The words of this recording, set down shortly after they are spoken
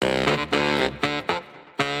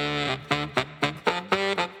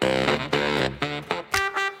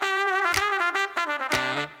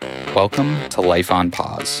Welcome to Life on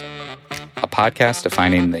Pause, a podcast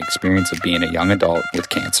defining the experience of being a young adult with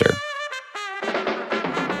cancer.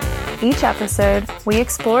 Each episode, we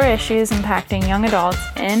explore issues impacting young adults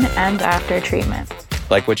in and after treatment.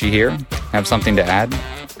 Like what you hear? Have something to add?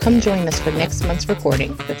 Come join us for next month's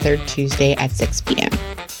recording, the third Tuesday at 6 p.m.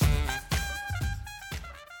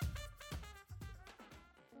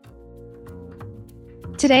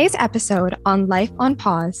 Today's episode on Life on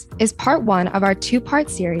Pause is part one of our two-part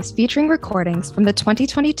series featuring recordings from the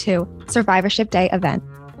 2022 Survivorship Day event.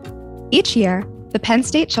 Each year, the Penn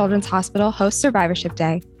State Children's Hospital hosts Survivorship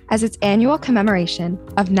Day as its annual commemoration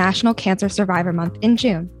of National Cancer Survivor Month in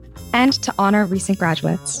June, and to honor recent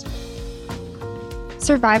graduates.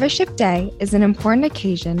 Survivorship Day is an important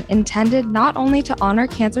occasion intended not only to honor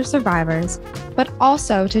cancer survivors, but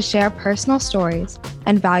also to share personal stories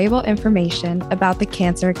and valuable information about the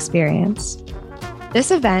cancer experience. This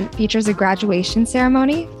event features a graduation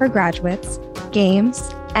ceremony for graduates, games,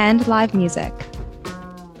 and live music.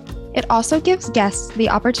 It also gives guests the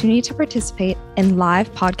opportunity to participate in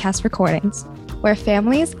live podcast recordings, where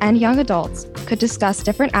families and young adults could discuss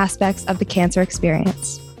different aspects of the cancer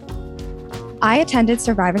experience. I attended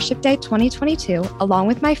Survivorship Day 2022 along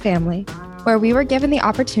with my family, where we were given the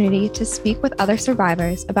opportunity to speak with other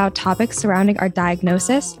survivors about topics surrounding our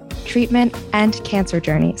diagnosis, treatment, and cancer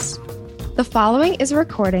journeys. The following is a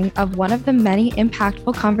recording of one of the many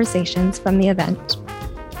impactful conversations from the event.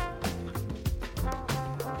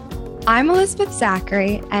 I'm Elizabeth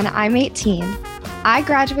Zachary, and I'm 18. I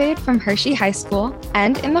graduated from Hershey High School,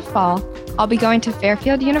 and in the fall, I'll be going to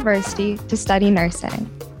Fairfield University to study nursing.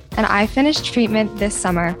 And I finished treatment this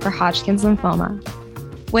summer for Hodgkin's lymphoma.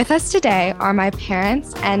 With us today are my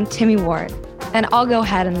parents and Timmy Ward, and I'll go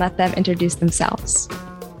ahead and let them introduce themselves.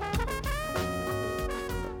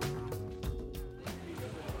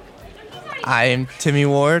 I'm Timmy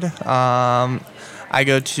Ward. I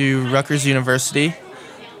go to Rutgers University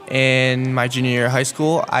in my junior year of high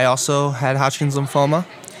school. I also had Hodgkin's lymphoma,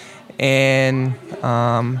 and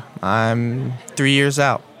I'm 3 years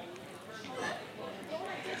out.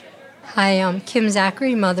 Hi, I'm Kim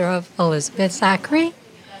Zachary, mother of Elizabeth Zachary.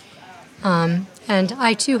 And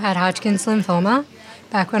I too had Hodgkin's lymphoma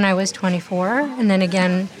back when I was 24, and then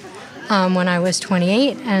again when I was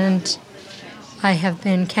 28, and I have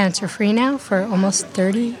been cancer-free now for almost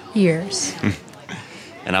 30 years.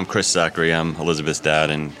 And I'm Chris Zachary. I'm Elizabeth's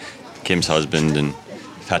dad and Kim's husband, and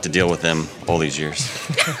I've had to deal with them all these years.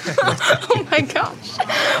 Oh my gosh.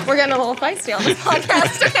 We're getting a little feisty on this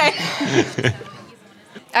podcast. Okay.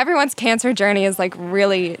 Everyone's cancer journey is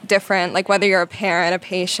really different, whether you're a parent, a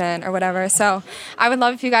patient, or whatever. So I would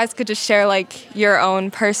love if you guys could just share your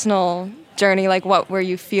own personal journey, what were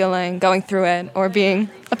you feeling going through it or being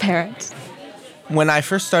a parent? When I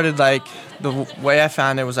first started, the way I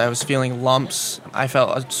found it was I was feeling lumps. I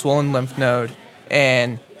felt a swollen lymph node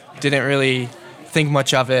and didn't really think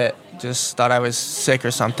much of it, just thought I was sick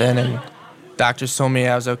or something, and doctors told me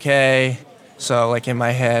I was okay. So, in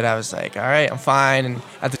my head, I was all right, I'm fine. And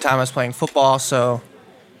at the time, I was playing football, so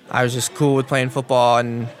I was just cool with playing football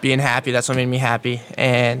and being happy. That's what made me happy.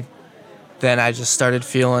 And then I just started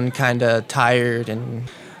feeling kind of tired, and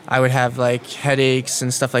I would have, headaches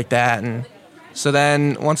and stuff like that. And so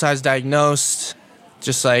then once I was diagnosed,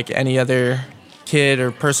 just like any other kid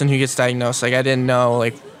or person who gets diagnosed, I didn't know,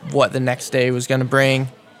 what the next day was going to bring.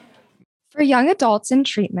 For young adults in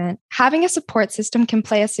treatment, having a support system can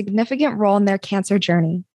play a significant role in their cancer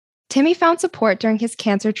journey. Timmy found support during his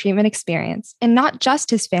cancer treatment experience in not just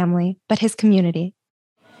his family, but his community.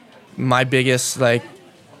 My biggest,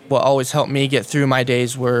 what always helped me get through my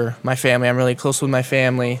days were my family. I'm really close with my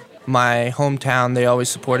family. My hometown, they always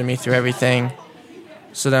supported me through everything.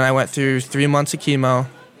 So then I went through 3 months of chemo,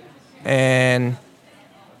 and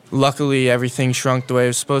luckily, everything shrunk the way it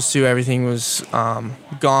was supposed to. Everything was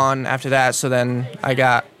gone after that. So then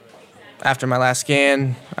after my last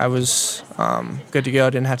scan, I was good to go.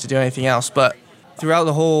 Didn't have to do anything else. But throughout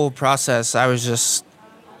the whole process,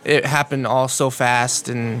 it happened all so fast.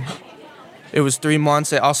 And it was 3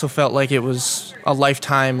 months. It also felt like it was a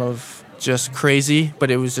lifetime of just crazy.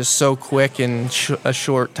 But it was just so quick in a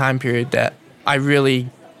short time period that I really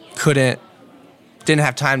didn't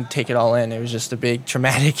have time to take it all in. It was just a big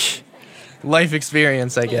traumatic life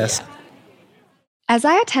experience, I guess. Yeah. As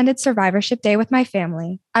I attended Survivorship Day with my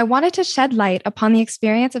family, I wanted to shed light upon the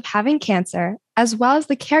experience of having cancer, as well as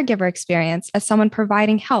the caregiver experience as someone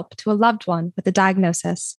providing help to a loved one with a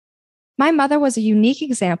diagnosis. My mother was a unique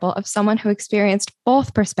example of someone who experienced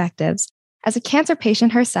both perspectives as a cancer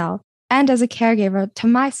patient herself and as a caregiver to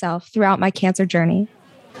myself throughout my cancer journey.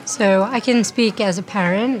 So I can speak as a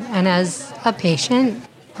parent and as a patient.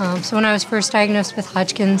 So when I was first diagnosed with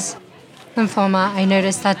Hodgkin's lymphoma, I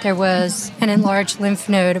noticed that there was an enlarged lymph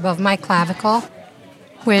node above my clavicle,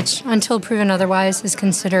 which, until proven otherwise, is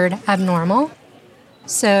considered abnormal.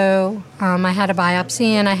 So I had a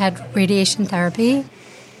biopsy and I had radiation therapy.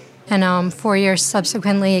 And 4 years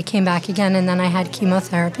subsequently, it came back again, and then I had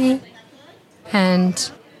chemotherapy. And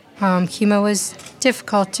chemo was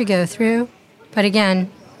difficult to go through. But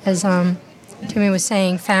again, as Jimmy was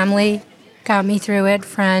saying, family got me through it,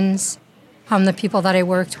 friends, the people that I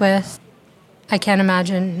worked with. I can't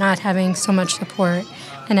imagine not having so much support.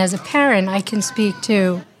 And as a parent, I can speak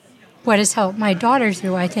to what has helped my daughter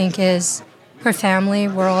through, I think, is her family.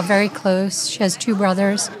 We're all very close. She has 2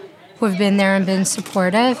 brothers who have been there and been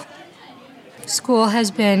supportive. School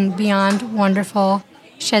has been beyond wonderful.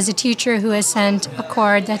 She has a teacher who has sent a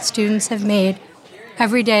card that students have made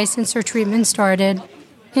every day since her treatment started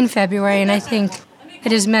in February, and I think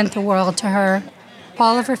it has meant the world to her.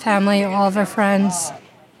 All of her family, all of her friends,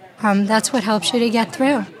 that's what helps you to get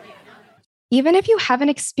through. Even if you haven't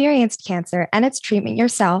experienced cancer and its treatment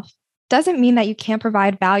yourself, doesn't mean that you can't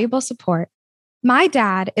provide valuable support. My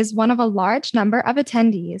dad is one of a large number of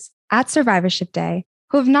attendees at Survivorship Day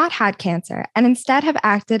who have not had cancer and instead have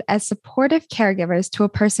acted as supportive caregivers to a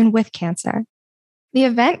person with cancer. The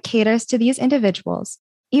event caters to these individuals,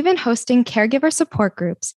 even hosting caregiver support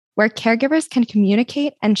groups where caregivers can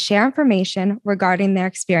communicate and share information regarding their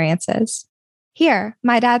experiences. Here,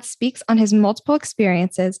 my dad speaks on his multiple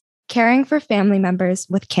experiences caring for family members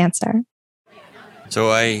with cancer.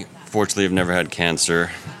 So I fortunately have never had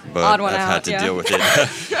cancer, but I've had to deal with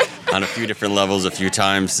it on a few different levels a few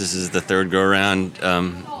times. This is the third go-around,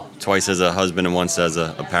 twice as a husband and once as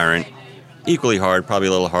a parent. Equally hard, probably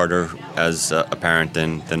a little harder as a parent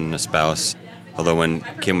than a spouse. Although when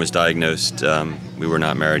Kim was diagnosed, we were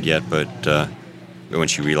not married yet, but when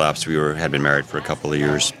she relapsed, we had been married for a couple of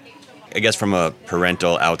years. I guess from a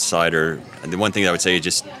parental outsider, the one thing I would say is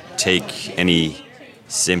just take any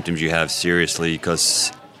symptoms you have seriously,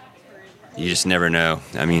 because you just never know.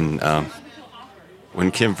 I mean,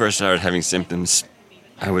 when Kim first started having symptoms,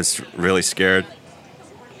 I was really scared.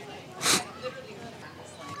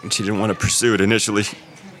 And she didn't want to pursue it initially.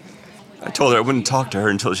 I told her I wouldn't talk to her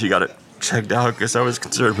until she got it checked out, because I was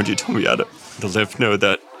concerned when she told me I had the lymph node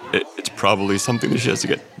that it's probably something that she has to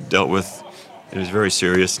get dealt with. It was very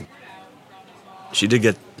serious. She did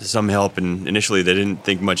get some help, and initially they didn't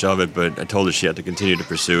think much of it, but I told her she had to continue to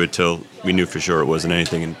pursue it till we knew for sure it wasn't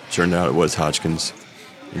anything, and it turned out it was Hodgkin's.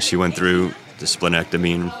 And she went through the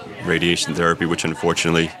splenectomy and radiation therapy, which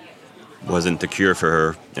unfortunately wasn't the cure for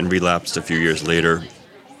her, and relapsed a few years later.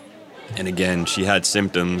 And again, she had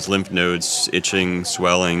symptoms, lymph nodes, itching,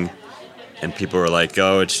 swelling, and people were like,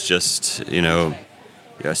 oh, it's just, a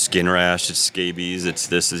skin rash, it's scabies, it's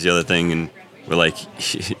this, is the other thing, and we're like,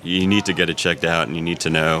 you need to get it checked out and you need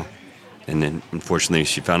to know. And then unfortunately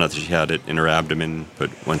she found out that she had it in her abdomen,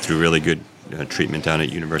 but went through really good treatment down at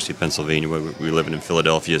University of Pennsylvania, where we live in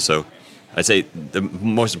Philadelphia. So I'd say the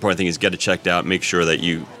most important thing is get it checked out, make sure that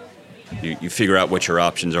you figure out what your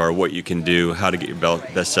options are, what you can do, how to get your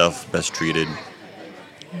best self best treated.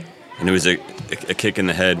 And it was a kick in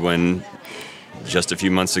the head when just a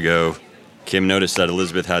few months ago, Kim noticed that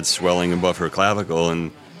Elizabeth had swelling above her clavicle,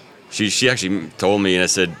 and she actually told me, and I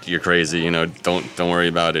said, you're crazy, don't worry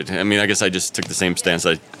about it. I mean, I guess I just took the same stance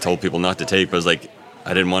I told people not to take, but I was like,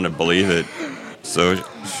 I didn't want to believe it. So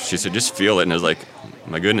she said, just feel it. And I was like,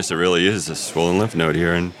 my goodness, it really is a swollen lymph node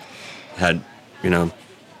here. And had,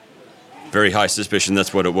 very high suspicion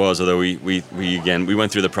that's what it was, although we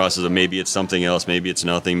went through the process of maybe it's something else, maybe it's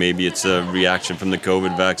nothing, maybe it's a reaction from the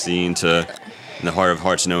COVID vaccine, to in the heart of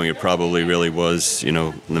hearts knowing it probably really was,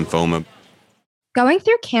 lymphoma. Going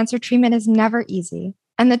through cancer treatment is never easy,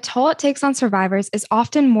 and the toll it takes on survivors is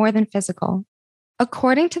often more than physical.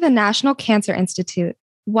 According to the National Cancer Institute,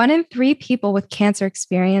 1 in 3 people with cancer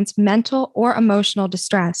experience mental or emotional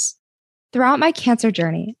distress. Throughout my cancer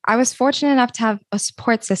journey, I was fortunate enough to have a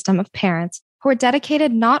support system of parents who were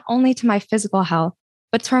dedicated not only to my physical health,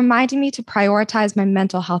 but to reminding me to prioritize my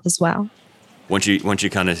mental health as well. Once you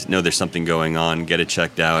kind of know there's something going on, get it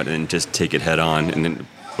checked out and just take it head on. And then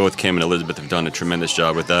both Kim and Elizabeth have done a tremendous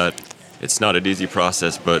job with that. It's not an easy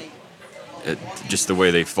process, but just the way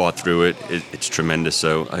they fought through it, it's tremendous.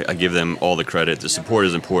 So I give them all the credit. The support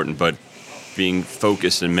is important, but being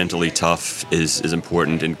focused and mentally tough is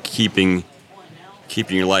important, and keeping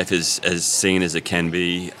your life as sane as it can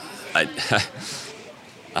be. I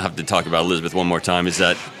have to talk about Elizabeth one more time, is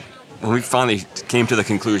that when we finally came to the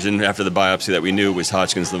conclusion after the biopsy that we knew it was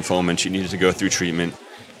Hodgkin's lymphoma and she needed to go through treatment,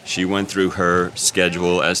 she went through her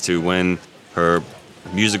schedule as to when her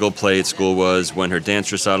musical play at school was, when her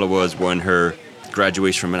dance recital was, when her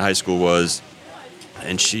graduation from high school was.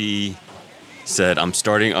 And she said, I'm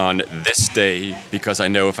starting on this day because I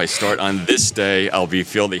know if I start on this day, I'll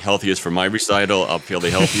feel the healthiest for my recital, I'll feel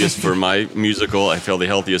the healthiest for my musical, I feel the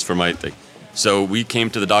healthiest for my thing. So we came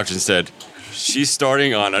to the doctor and said, she's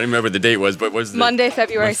starting on, I don't remember what the date was, but was Monday,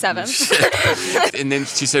 February 7th. And then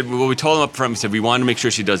she said, well, we told them up front, we said, we want to make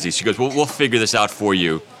sure she does these. She goes, we'll figure this out for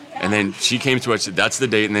you. And then she came to us, said, that's the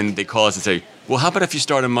date, and then they call us and say, well, how about if you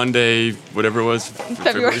start on Monday, whatever it was,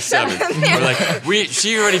 February 7th? We're like,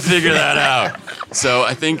 she already figured that out. So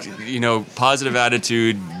I think, positive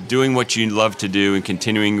attitude, doing what you love to do and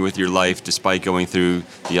continuing with your life despite going through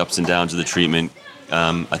the ups and downs of the treatment,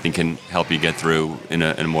 I think can help you get through in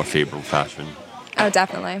a more favorable fashion. Oh,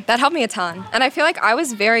 definitely. That helped me a ton. And I feel like I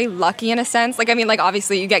was very lucky in a sense.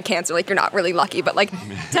 Obviously you get cancer, you're not really lucky, but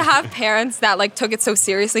to have parents that took it so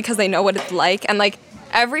seriously because they know what it's like. And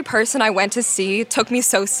every person I went to see took me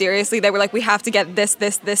so seriously. They were like, we have to get this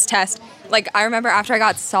test. I remember after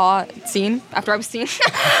I was seen for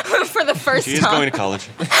the first time. She's going to college.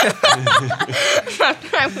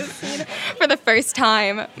 After I was seen for the first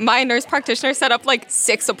time, my nurse practitioner set up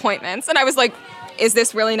 6 appointments. And I was like, is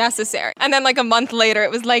this really necessary? And then a month later,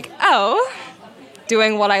 it was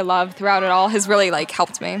doing what I love throughout it all has really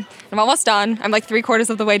helped me. I'm almost done. I'm 3/4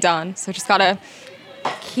 of the way done. So just gotta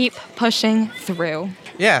keep pushing through.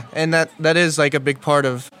 Yeah, and that is a big part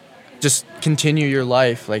of just continue your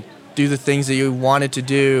life. Do the things that you wanted to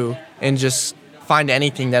do and just find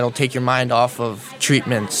anything that'll take your mind off of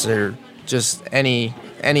treatments or just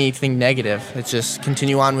anything negative. It's just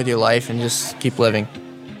continue on with your life and just keep living.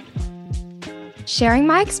 Sharing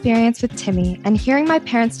my experience with Timmy and hearing my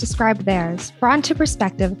parents describe theirs brought into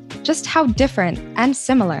perspective just how different and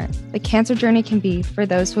similar the cancer journey can be for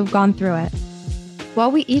those who have gone through it.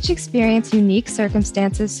 While we each experience unique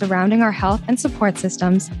circumstances surrounding our health and support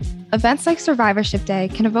systems, events like Survivorship Day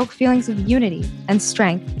can evoke feelings of unity and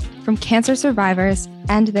strength from cancer survivors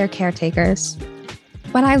and their caretakers.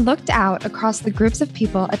 When I looked out across the groups of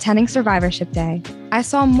people attending Survivorship Day, I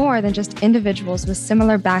saw more than just individuals with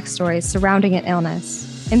similar backstories surrounding an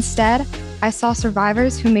illness. Instead, I saw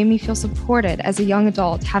survivors who made me feel supported as a young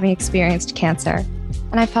adult having experienced cancer,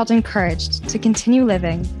 and I felt encouraged to continue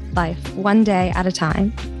living life one day at a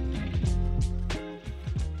time.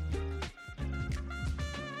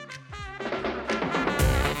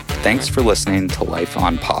 Thanks for listening to Life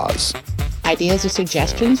on Pause. Ideas or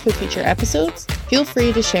suggestions for future episodes? Feel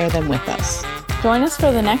free to share them with us. Join us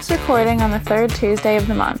for the next recording on the 3rd Tuesday of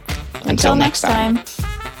the month. Until next time.